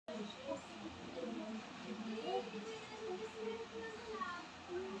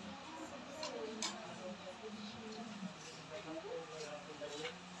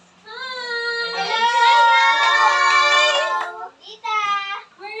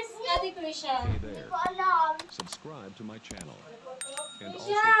Ate Krisha. Hindi ko alam. Subscribe to my channel. And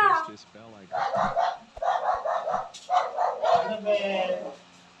also press this bell icon.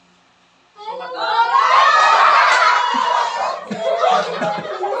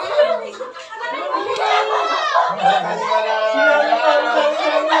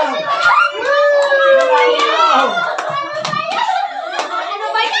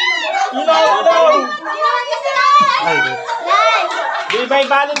 Bye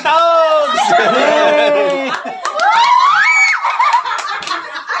balong taon!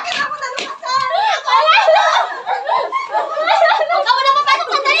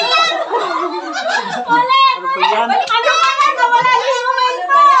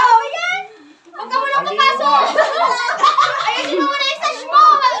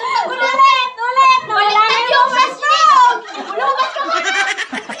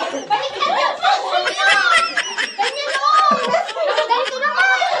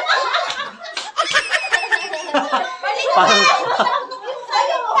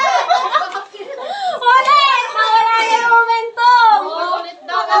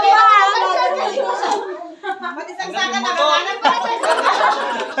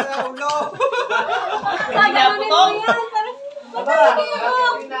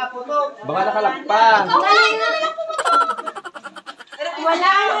 Baka nakalakpa.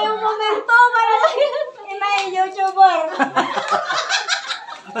 Wala na yung momento para may YouTuber.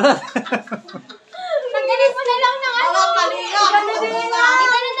 Tanggalin mo na lang ng ano. Ganun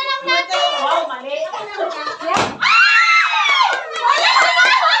na lang natin. Wow, mali.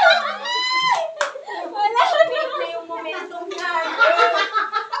 Wala na yung momentum na.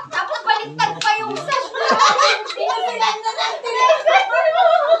 Tapos baliktad pa yung sash mo. Tinasilan na natin.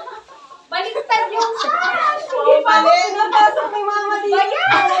 Baliktad yung sash. Mali. Napasok kay mama dito.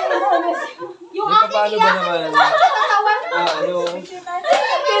 Yung aking iyakan na katawan na.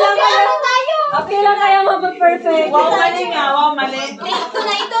 Okay lang kaya mapag-perfect. Wow, mali nga. Wow, mali. Take 2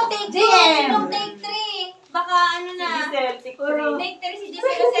 na ito. Take 2. Sinong take 3? Baka ano na. Take 3 si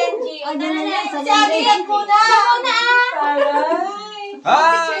Giselle Senji. O na na. Sabihan ko na. Ikaw na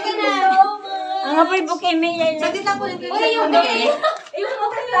Picture ka na. Ang apoy bukay may yan. Saglit lang po. Uy, yung bukay. Yung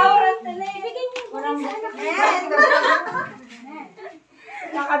bukay. Tawran tala. Ibigay niyo po sa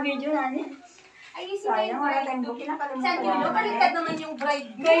Naka-video na niya. ayusin na yung Wala bride. tayong bukay. Saan yun? Baliktad naman yung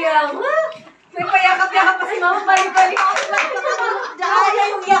bride. Kaya nga. May payakap-yakap pa si mama. Balik-balik. Dahil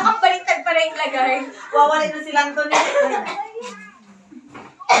yung yakap baliktad pa rin lagay. Wawalay na silang to niya.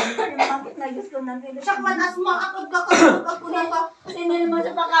 Bakit na gusto natin? Siyak man asma ako ako na pa. Sinil mo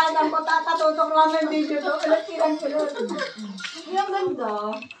sa pakadang ko, tatatutok lang ng video to. Ulit kilang-kulot. Yung ganda.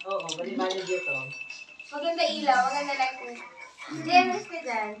 Oo, bali-bali dito. Maganda ilaw, maganda light. Jealous ka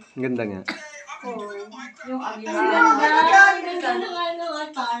dyan. Ganda nga. Yung Ang agila. ganda ng ano,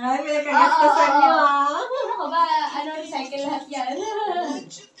 Taray, may kagastusan niyo ah. Ano ka ba? Ano, recycle lahat yan.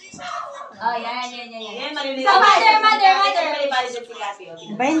 Oh, yan. Yan, maliliit. So, mother. Bali-bali dito si Kathy.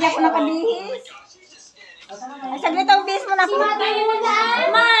 Ba, hindi ako nakabihis. Ay, saglit ang bihis mo na Si po. mother yun na.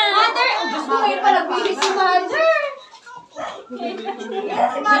 Mother! Oh, Diyos ko kayo pala bihis si mother.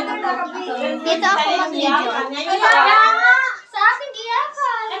 Si mother nakabihis. Dito ako mag-video. Kaya nga! Sa akin,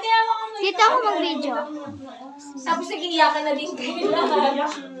 iyakan. Dito ako mag-video. Tapos naging iyakan na din kayo lahat.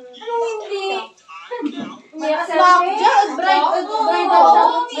 Anong hindi? Umiyak sa Bakit? akin. Bride siya.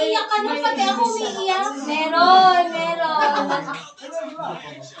 Umiiyak ka na, pati ako umiiyak. Meron.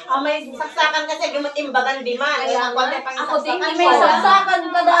 May saksakan kasi gumatimbagan di man. Ako din, May saksakan,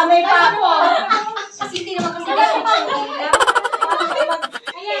 kadamay pa ako. Kasi hindi naman kasi iyak.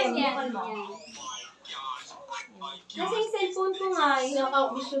 Ayan. Kasi yung cellphone ko nga, yung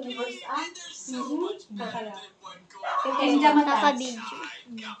naka-vision reverse Hindi naman nakabidyo.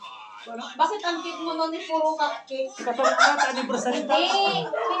 Bakit ang cute mo nun ni puro cupcake? Kapag anniversary Hindi,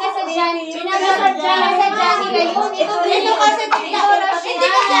 pinasadya nila yun. Ito kasi decoration. Hindi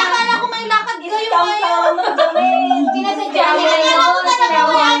kasi akala ko may lakad kayo pinasadya nila yun.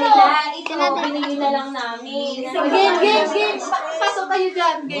 Sinawa nila. Ito, binili na lang namin. Game. Pasok kayo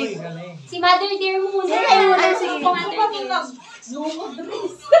dyan, game. Si Mother Dear muna. Sige, Mother Dear.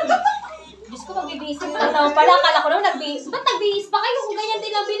 Diyos ko, magbibihis pa naman pala. Akala ko naman nagbihis. Ba't nagbihis pa kayo kung ganyan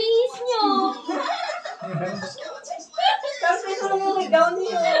din ang binihis nyo? Tapos ito lang yung gown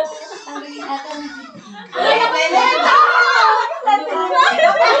niyo. Tanggalin natin.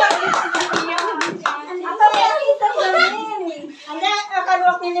 Ito may nakita ko namin. Hindi,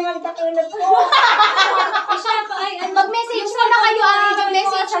 akaluwak nila magtakulog ko. Mag-message mo na kayo.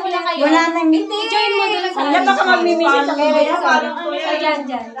 Mag-message mo na kayo. Wala nang meeting. I-join mo dun sa Wala pa ka mag-message sa kaya.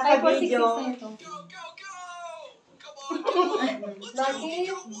 Dyan. 546 na ito.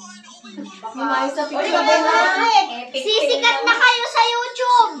 Sisikat na kayo sa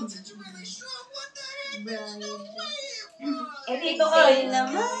YouTube! Dito ko.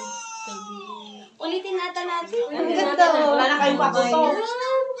 Ulitin natin. Wala na kayong paputok.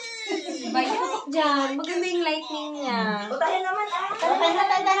 Bayok dyan. Maganda yung lightning niya. Tayo naman Tayo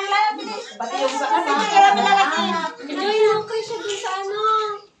ng lalaki. Pati yung sa Enjoy lang kayo siya dun sa ano.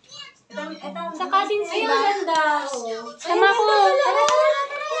 Sa cousins, diba? Ay, ang ganda. Sama ko.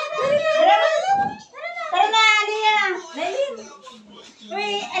 Tara na, Aliyah.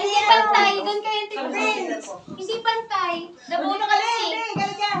 Uy, Hindi Aliyah. pantay. Doon kayo tigrin. Hindi pantay. Dabuno kasi.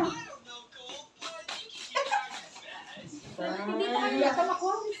 Galing. Hindi pa kaya.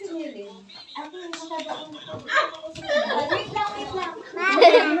 Kamakuha ko si Nilin. Ako yung makadaon ko. Wait lang.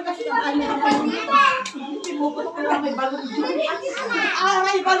 Ano kasi ang camera pa dito? may balon dyan.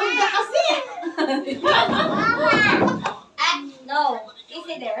 May balon ka kasi. No.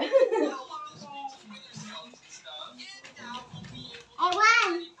 Easy there.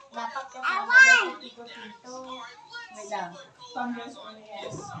 Dapat ka dito. Wait lang.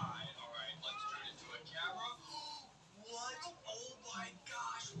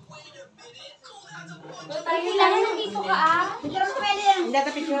 Kailangan nandito ka Hindi naman pwede yan. Hindi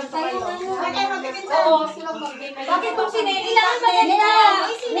ka picture ko kayo. Bakit magpipinsan? Oo, sila magbibigay. Bakit kung sinili Kailangan maganda.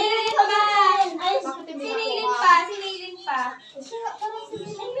 Sinilin pa man. Ay, Sinilin pa.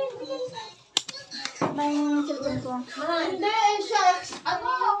 may cellphone ko. Hindi, shucks.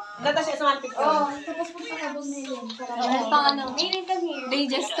 Ano? Gata siya sa mga picture. Tapos punta ka doon na yun. Pang ano? Nilin come here. They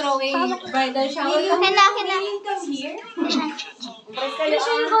just throw a bridal shower. Nilin come here. You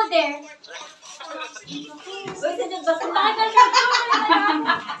should go there.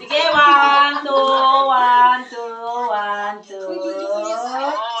 Sige, 1, 2, 1, 2, 1,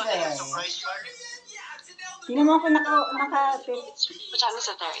 2. Tingnan mo ako naka-fit.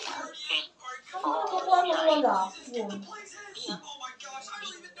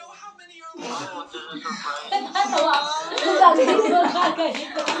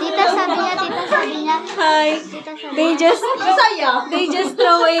 Tita sabi niya. Hi. They just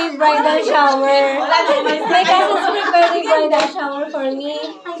throw a bridal shower. My cousin's preparing bridal shower for me.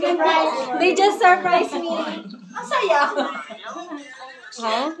 They just surprised me. Ang saya.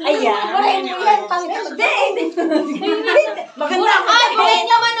 Ayan. Maganda. Ay,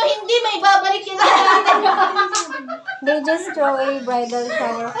 naman o hindi, may babalik yun. They just throw a bridal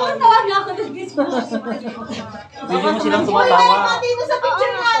shower for me. Pwede mo silang tumatawa. Dito sa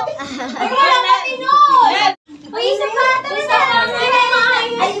picture natin. Ay, wala natin nun. Uy, isa pa. Ay,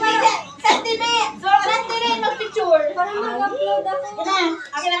 Sandire, mag-picture. Para mag-upload ako.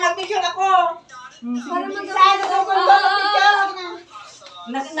 Akin na mag-picture ako. Para mag-upload Saan ako mag-picture?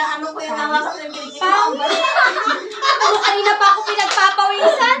 Naano ko yung nawakas ng picture. Kanina pa ako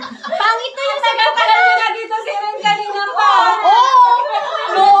pinagpapawisan. Pangit to yung tagal-tagal nyo na dito si Ren kanina pa.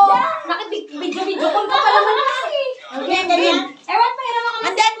 No. Nakibidyo-video ko pa naman kasi. Ganyan. Ewan pa yun ako.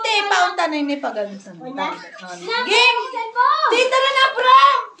 Andante, paunta na yung pagansan. Game! Tita na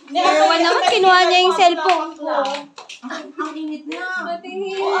prom! Ewan naman, kinuha niya yung cellphone ko. Ang init na.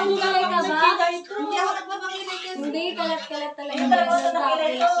 Patingin, kalay ka ba? Hindi ako nagpapakilay kasi. Hindi, kalat-kalat talaga. Hindi talaga ako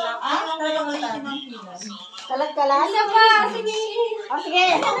nakilay ko. Talagang Kalat-kalat. Isa pa, sige. O, sige.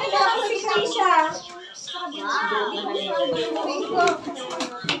 Si Krisha.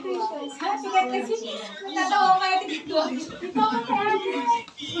 Sige, kasi natatawa kayo dito.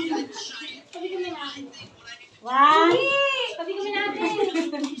 Sabi kami natin. One. Sabi kami natin.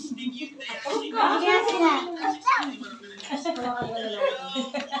 Yes, na.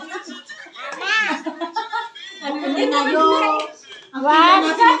 Hindi na yun. One.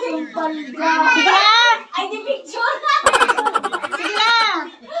 Sige na. Ay, di picture. Sige na.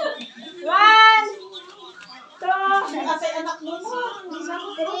 One. Two. Kasi anak mo.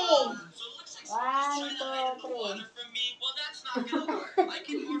 Three. One, two, three.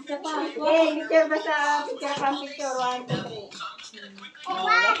 Okay, picture ba sa picture from picture? One, two, three.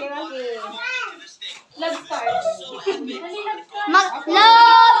 Okay. Love stars.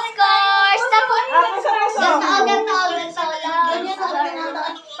 Love scores! Tapos, Puso. ganto lang.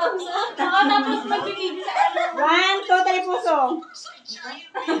 Tapos magbibigay sa ano. One, two, three, puso.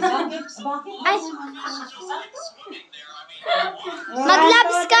 Ay,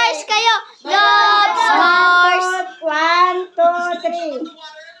 mag-love scores kayo. Love scores! One, two, three.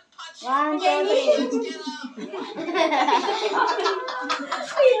 One, two, three.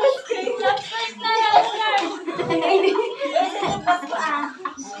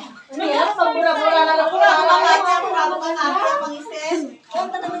 Pabura-bura na lang. Pabura-bura na lang.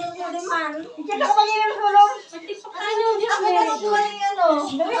 Ito ka pag-inom sulong.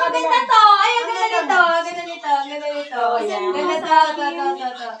 Maganda to. Ay, ang ganda nito. Ganda nito. Ganda nito. Ganda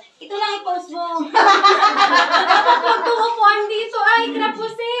to. Ito lang i-post mo. Pag tumupuan dito, ay,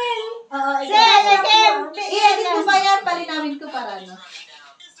 krapusin. I-edit ko pa yan. Palinamin ko para ano.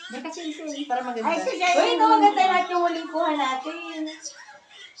 Para maganda. Uy, ito maganda lahat yung huling kuha natin.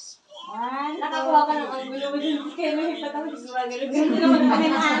 Nakakuha ka ng angulo. Kaya may patawag sa mga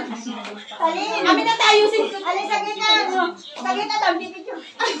Alin. Kami na tayo sin. Alin, sa gitna. Sa gitna lang, bibidyo.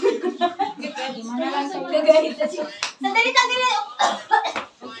 gagahit na siya. Sandali, tanggalin.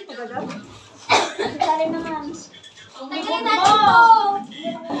 Sari naman. Tanggalin natin to.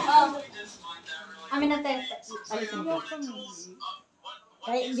 Amin na tayo.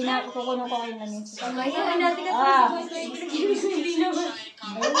 Ay, kukunin ko kayo na minsan. Tanggalin natin kasi hindi naman.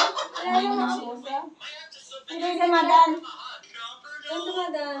 Wala naman ako sa. Ano yung dumadaan? Ang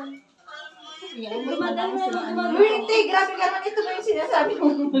dumadaan. Dumadaan na lang. Uy, hindi. Grabe ka naman. Ito ba yung sinasabi mo?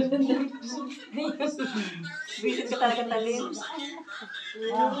 Visit ka talaga talin.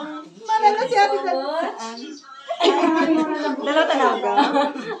 Malala siya. Dalawa talaga.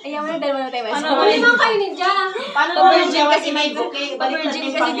 Ayaw mo na, dalawa na tayo. Ano Ano naman kayo ni Jia? Paano mo virgin kasi may bouquet? Balik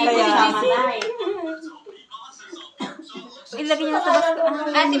Virgin natin kasi pang di kaya. Ilagay niyo na sa basko.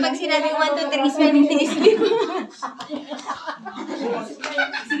 Ate, pag sinabi 1, 2, 3, spelling tinis ko.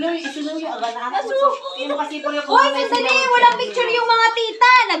 Siluwi, abana. Yung kasi po yung Hoy, sandali! Walang picture yung mga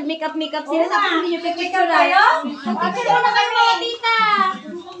tita! Nag-makeup sila, tapos hindi yung picture tayo? Picture na kayo mga tita!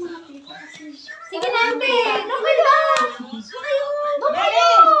 Sige na, ate! Okay lang!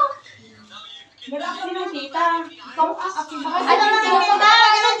 Okay! Wala ako rin yung tita. Ikaw ako. Ano na sino ba?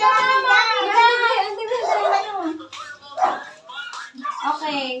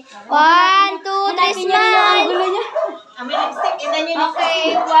 Okay. 1, 2, 3, smile. May lipstick. Inan yung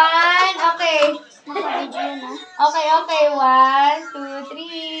Okay, 1. Okay. Okay. 1, 2,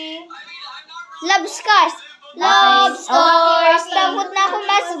 3. Love scars. Love scars. Takot na ako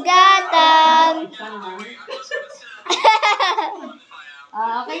masugatan.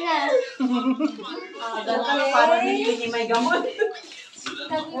 Okay na. Parang hindi may gamot.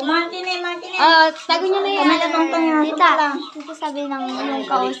 Mantine. Tago nyo na yan. Kamalabang pa nga. Tita, tita sabi ng yung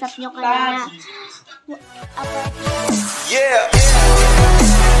kausap nyo kanina. Yeah.